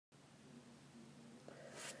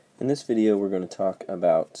In this video we're going to talk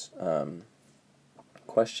about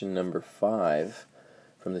question number 5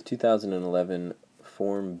 from the 2011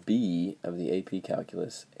 Form B of the AP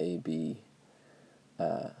Calculus AB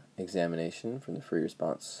examination from the free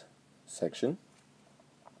response section.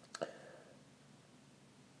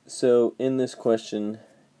 So in this question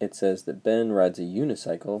it says that Ben rides a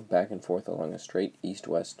unicycle back and forth along a straight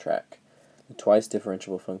east-west track. The twice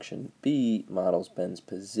differentiable function b models Ben's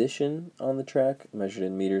position on the track, measured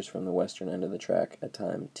in meters from the western end of the track at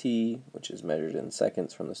time t, which is measured in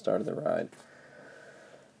seconds from the start of the ride.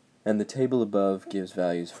 And the table above gives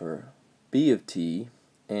values for b of t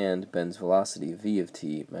and Ben's velocity v of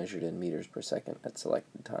t, measured in meters per second at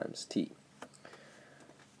selected times t.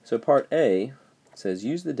 So part A says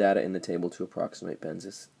use the data in the table to approximate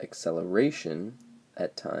Ben's acceleration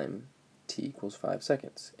at time t equals 5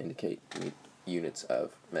 seconds. Indicate units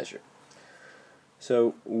of measure.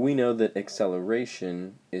 So we know that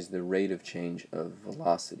acceleration is the rate of change of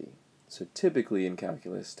velocity. So typically in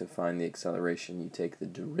calculus, to find the acceleration, you take the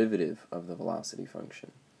derivative of the velocity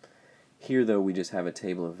function. Here though we just have a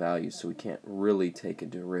table of values, so we can't really take a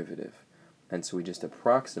derivative. And so we just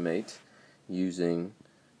approximate using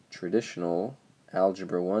traditional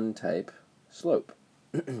algebra 1 type slope,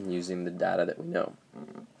 using the data that we know.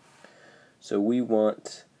 So we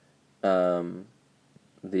want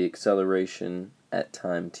the acceleration at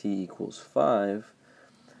time t equals 5.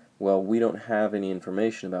 Well, we don't have any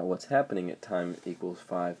information about what's happening at time equals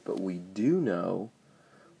 5, but we do know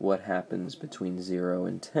what happens between 0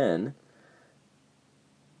 and 10.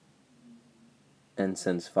 And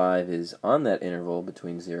since 5 is on that interval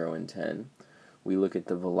between 0 and 10, we look at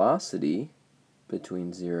the velocity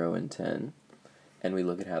between 0 and 10, and we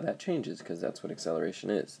look at how that changes, because that's what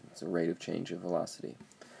acceleration is. It's a rate of change of velocity.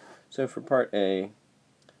 So for part A,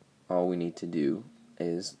 all we need to do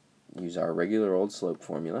is use our regular old slope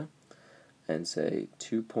formula and say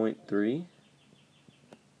 2.3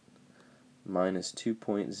 minus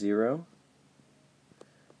 2.0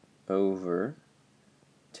 over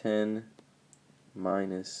 10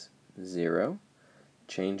 minus 0.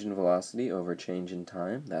 Change in velocity over change in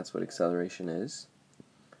time. That's what acceleration is.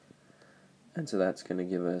 And so that's going to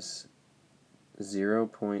give us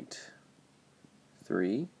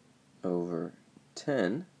 0.3 over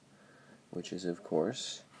 10, which is of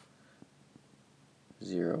course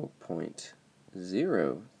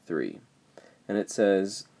 0.03. And it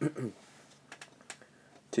says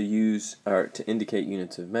to indicate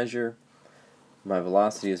units of measure, my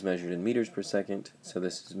velocity is measured in meters per second, so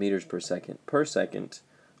this is meters per second,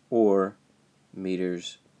 or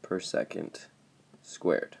meters per second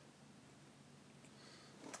squared.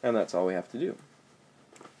 And that's all we have to do.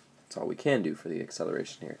 That's all we can do for the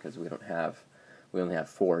acceleration here, because we only have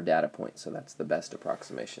 4 data points, so that's the best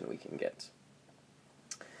approximation we can get.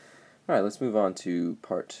 Alright, let's move on to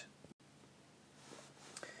part.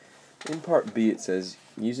 In part B it says,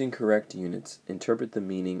 using correct units, interpret the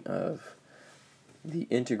meaning of the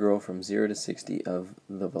integral from 0 to 60 of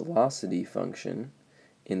the velocity function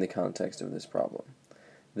in the context of this problem.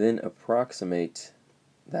 Then approximate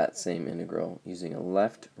that same integral using a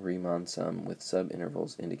left Riemann sum with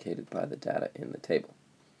subintervals indicated by the data in the table.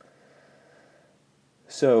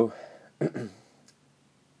 So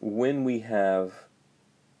when we have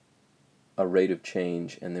a rate of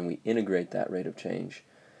change and then we integrate that rate of change,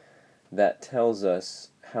 that tells us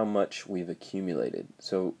how much we've accumulated.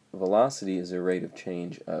 So velocity is a rate of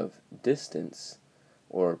change of distance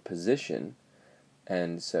or position,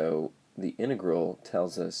 and so the integral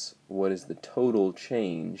tells us what is the total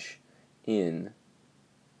change in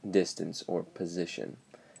distance or position.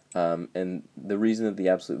 And the reason that the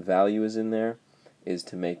absolute value is in there is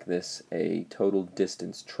to make this a total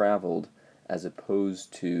distance traveled as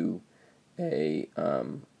opposed to a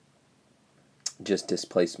just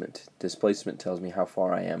displacement. Displacement tells me how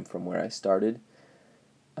far I am from where I started.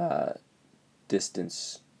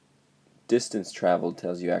 Distance traveled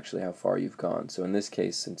tells you actually how far you've gone. So in this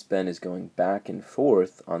case, since Ben is going back and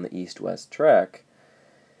forth on the east-west track,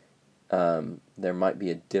 there might be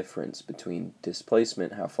a difference between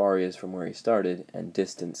displacement, how far he is from where he started, and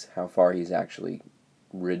distance, how far he's actually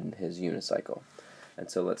ridden his unicycle. And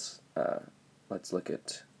so let's look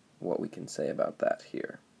at what we can say about that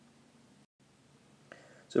here.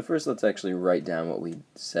 So first let's actually write down what we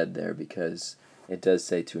said there, because it does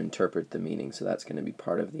say to interpret the meaning, so that's going to be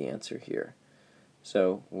part of the answer here.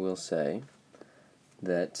 So we'll say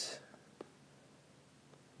that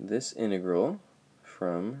this integral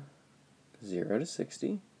from 0 to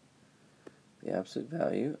 60, the absolute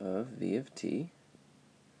value of v of t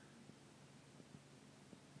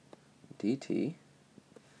dt,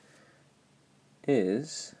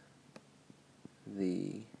 is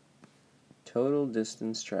the total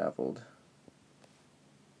distance traveled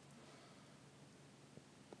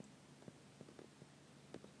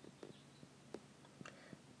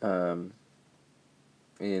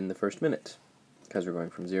in the first minute, because we're going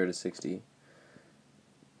from 0 to 60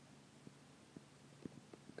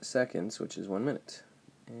 seconds, which is 1 minute,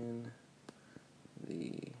 in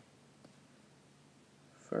the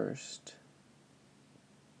first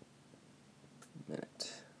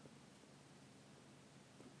minute.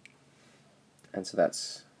 And so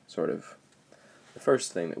that's sort of the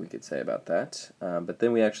first thing that we could say about that. But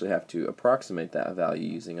then we actually have to approximate that value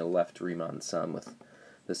using a left Riemann sum with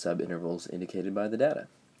the subintervals indicated by the data.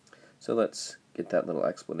 So let's get that little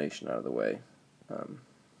explanation out of the way. Just going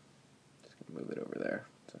to move it over there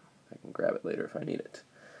so I can grab it later if I need it.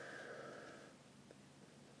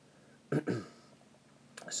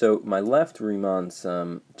 So my left Riemann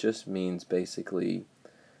sum just means basically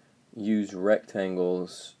use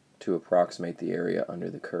rectangles to approximate the area under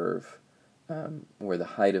the curve, where the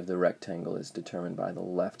height of the rectangle is determined by the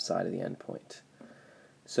left side of the endpoint.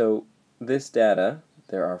 So this data,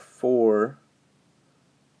 there are four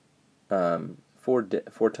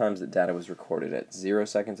times that data was recorded: at 0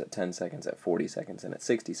 seconds, at 10 seconds, at 40 seconds, and at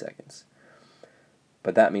 60 seconds.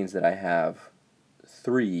 But that means that I have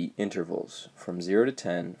 3 intervals, from 0 to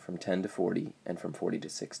 10, from 10 to 40, and from 40 to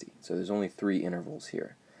 60. So there's only 3 intervals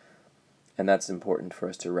here. And that's important for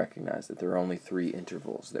us to recognize, that there are only 3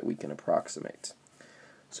 intervals that we can approximate.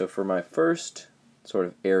 So for my first sort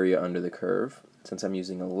of area under the curve, since I'm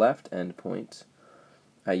using a left endpoint,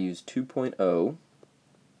 I use 2.0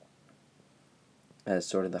 as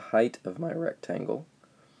sort of the height of my rectangle,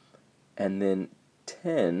 and then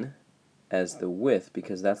 10 as the width,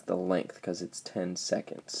 because that's the length, because it's 10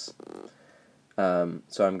 seconds. So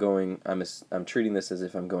I'm treating this as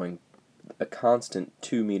if I'm going a constant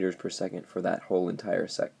 2 meters per second for that whole entire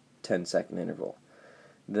 10-second interval.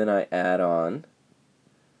 Then I add on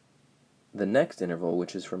the next interval,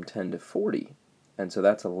 which is from 10 to 40, and so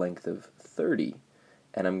that's a length of 30.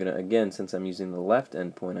 And I'm going to, again, since I'm using the left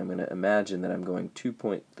endpoint, I'm going to imagine that I'm going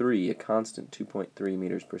 2.3, a constant 2.3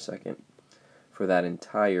 meters per second for that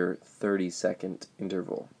entire 30-second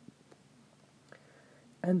interval.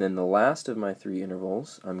 And then the last of my 3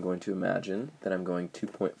 intervals, I'm going to imagine that I'm going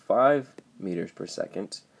 2.5 meters per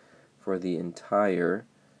second for the entire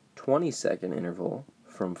 20-second interval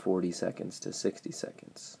from 40 seconds to 60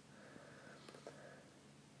 seconds.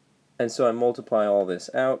 And so I multiply all this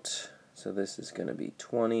out. So this is going to be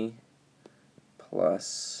 20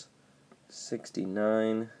 plus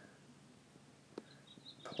 69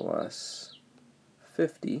 plus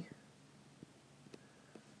 50,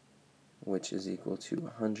 which is equal to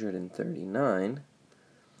 139.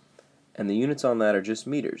 And the units on that are just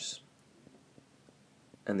meters.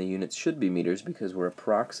 And the units should be meters because we're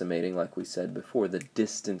approximating, like we said before, the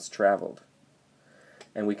distance traveled.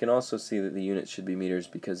 And we can also see that the units should be meters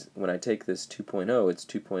because when I take this 2.0, it's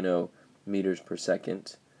 2.0 meters per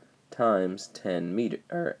second times 10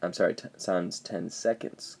 times 10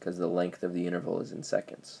 seconds, because the length of the interval is in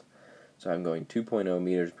seconds. So I'm going 2.0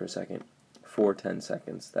 meters per second for 10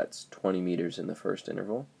 seconds. That's 20 meters in the first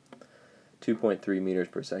interval. 2.3 meters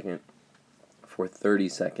per second for 30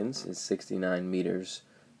 seconds is 69 meters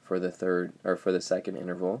for the second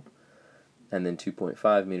interval, and then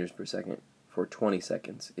 2.5 meters per second for 20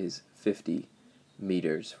 seconds is 50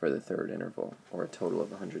 meters for the third interval, or a total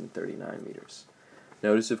of 139 meters.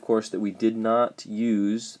 Notice, of course, that we did not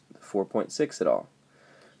use 4.6 at all.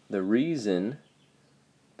 The reason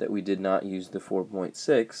that we did not use the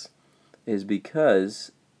 4.6 is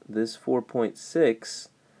because this 4.6,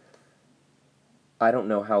 I don't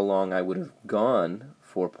know how long I would have gone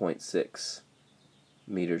 4.6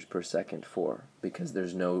 meters per second for, because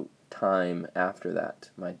there's no time after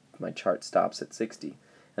that. My chart stops at 60.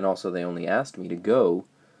 And also they only asked me to go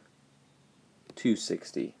to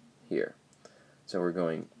 60 here. So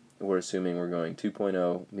we're assuming we're going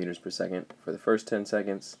 2.0 meters per second for the first 10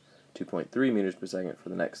 seconds, 2.3 meters per second for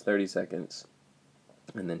the next 30 seconds,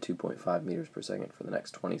 and then 2.5 meters per second for the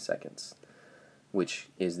next 20 seconds, which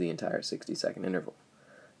is the entire 60-second interval.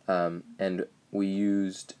 And we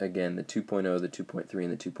used, again, the 2.0, the 2.3,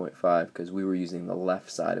 and the 2.5 because we were using the left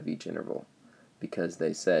side of each interval, because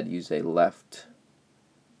they said use a left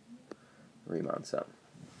Riemann sum.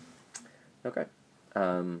 Okay,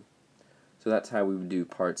 so that's how we would do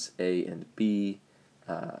parts A and B.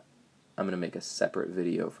 I'm going to make a separate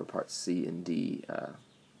video for parts C and D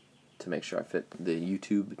to make sure I fit the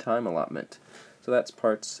YouTube time allotment. So that's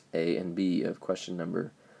parts A and B of question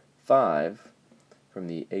number 5 from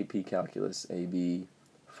the AP Calculus AB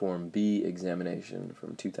Form B examination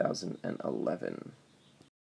from 2011.